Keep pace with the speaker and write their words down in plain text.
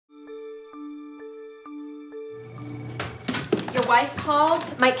Your wife called,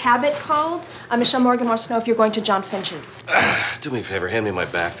 Mike Cabot called. Michelle Morgan wants to know if you're going to John Finch's. Do me a favor, hand me my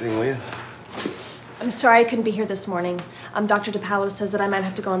back thing, will you? I'm sorry I couldn't be here this morning. Dr. DePaolo says that I might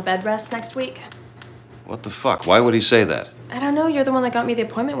have to go on bed rest next week. What the fuck? Why would he say that? I don't know. You're the one that got me the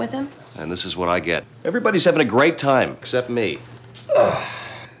appointment with him. And this is what I get. Everybody's having a great time, except me.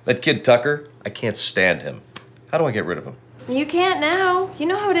 That kid Tucker, I can't stand him. How do I get rid of him? You can't now. You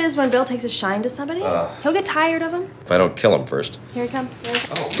know how it is when Bill takes a shine to somebody? He'll get tired of him. If I don't kill him first. Here he comes. Here he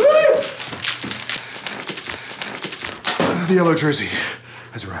comes. Oh. The yellow jersey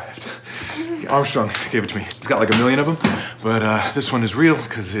has arrived. Armstrong gave it to me. He's got like 1 million of them, but this one is real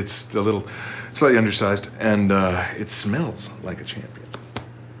because it's a little slightly undersized and it smells like a champion.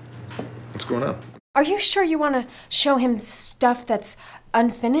 What's going on? Are you sure you want to show him stuff that's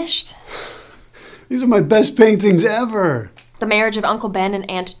unfinished? These are my best paintings ever. The marriage of Uncle Ben and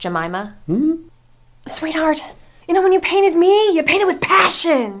Aunt Jemima? Sweetheart, you know, when you painted me, you painted with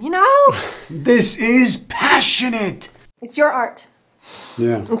passion, you know? This is passionate. It's your art.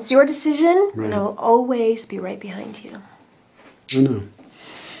 Yeah. It's your decision, Right. and I will always be right behind you. I know.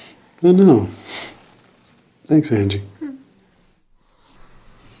 I know. Thanks, Angie.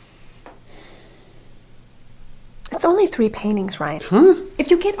 It's only 3 paintings, right? Huh?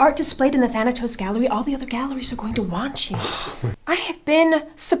 If you get art displayed in the Thanatos Gallery, all the other galleries are going to want you. I have been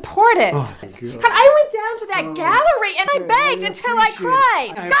supported. Oh, thank you. God, I went down to that gallery and I begged until I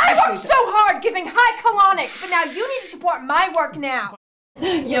cried. I worked so hard giving high colonics, but now you need to support my work now.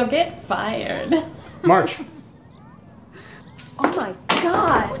 You'll get fired. March. Oh my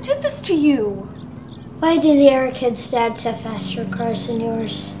God, who did this to you? Why do the other kids' dads have faster cars than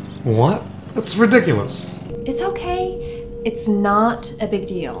yours? What? That's ridiculous. It's okay. It's not a big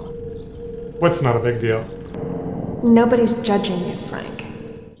deal. What's not a big deal? Nobody's judging you, Frank.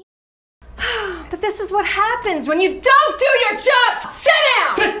 But this is what happens when you don't do your job! Sit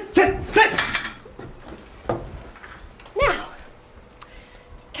down! Sit! Now,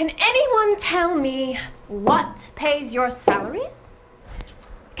 can anyone tell me what pays your salaries?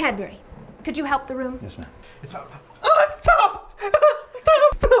 Cadbury, could you help the room? Yes, ma'am. Stop!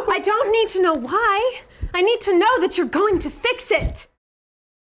 I don't need to know why. I need to know that you're going to fix it.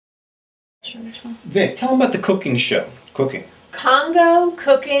 Vic, tell him about the cooking show. Cooking. Congo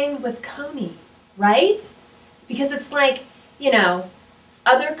cooking with Coney, right? Because it's like, you know,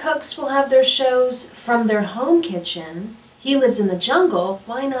 other cooks will have their shows from their home kitchen. He lives in the jungle.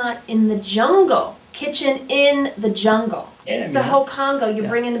 Why not in the jungle? Kitchen in the jungle. It's the whole Congo. You're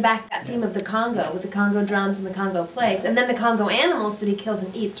bringing back that theme of the Congo with the Congo drums and the Congo place, and then the Congo animals that he kills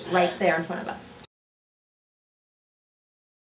and eats right there in front of us.